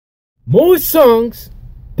more songs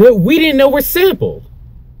that we didn't know were sampled.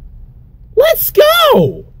 Let's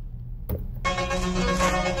go!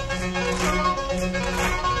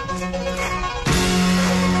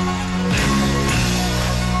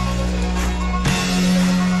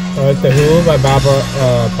 The Who by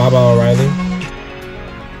Baba O'Reilly.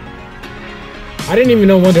 I didn't even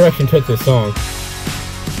know One Direction took this song.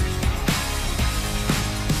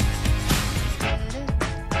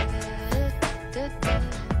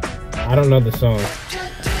 I don't know the song.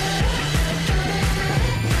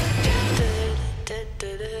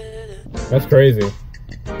 That's crazy.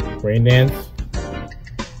 Rain Dance.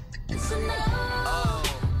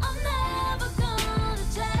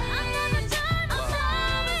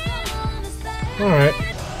 Alright.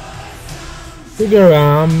 Figure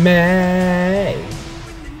on me.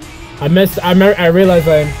 I realized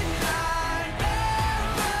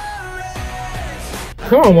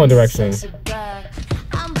Come on, One Direction.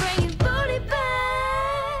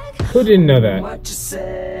 Who didn't know that?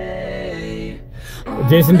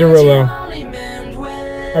 Jason Derulo.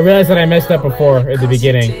 I realized that I messed up before at the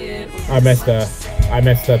beginning. I messed up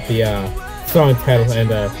the song title and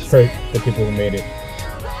hurt the people who made it.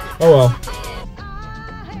 Oh well.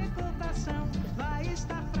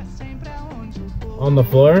 On the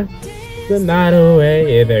floor? The night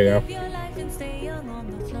away. Yeah, there you go.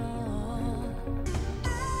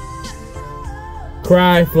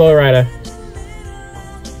 Cry, Florida.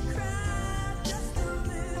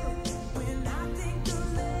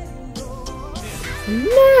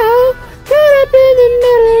 Now, caught up in the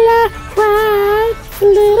middle, I cry a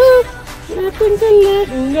little, nothing to let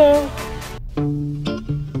go.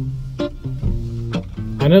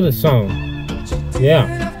 I know the song. Yeah.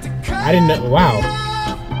 I didn't know. Wow.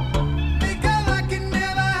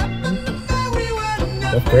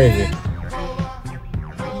 That's crazy.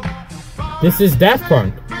 This is Daft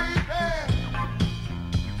Punk.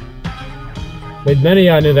 But none of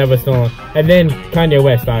y'all knew that was still on. And then Kanye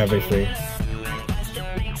West, obviously.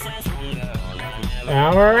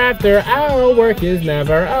 Hour after hour, work is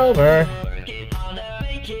never over.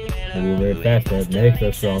 We live faster, makes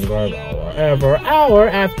us stronger. Hour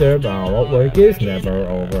after hour, work is never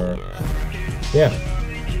over. Yeah.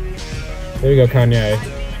 There you go, Kanye.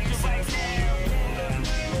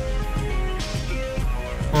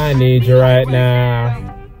 I need you right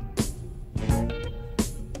now.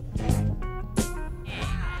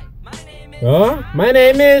 Oh, my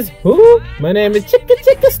name is who? My name is Chicka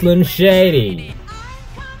Chicka Slim Shady.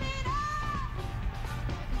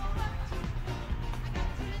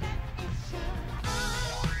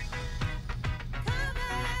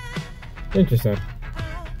 Interesting.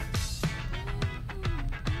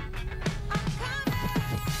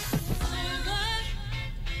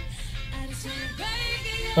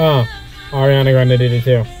 Oh, Ariana Grande did it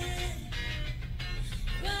too.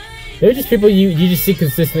 They're just people you just see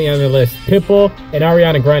consistently on the list. Pitbull and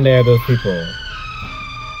Ariana Grande are those people.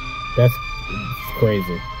 That's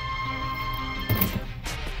crazy.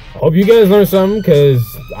 I hope you guys learned something, because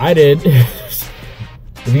I did.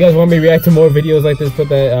 If you guys want me to react to more videos like this, put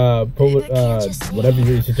that whatever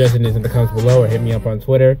your suggestion is in the comments below, or hit me up on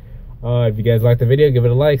Twitter. If you guys liked the video, give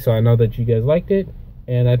it a like so I know that you guys liked it.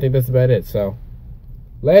 And I think that's about it. So,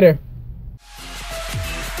 later.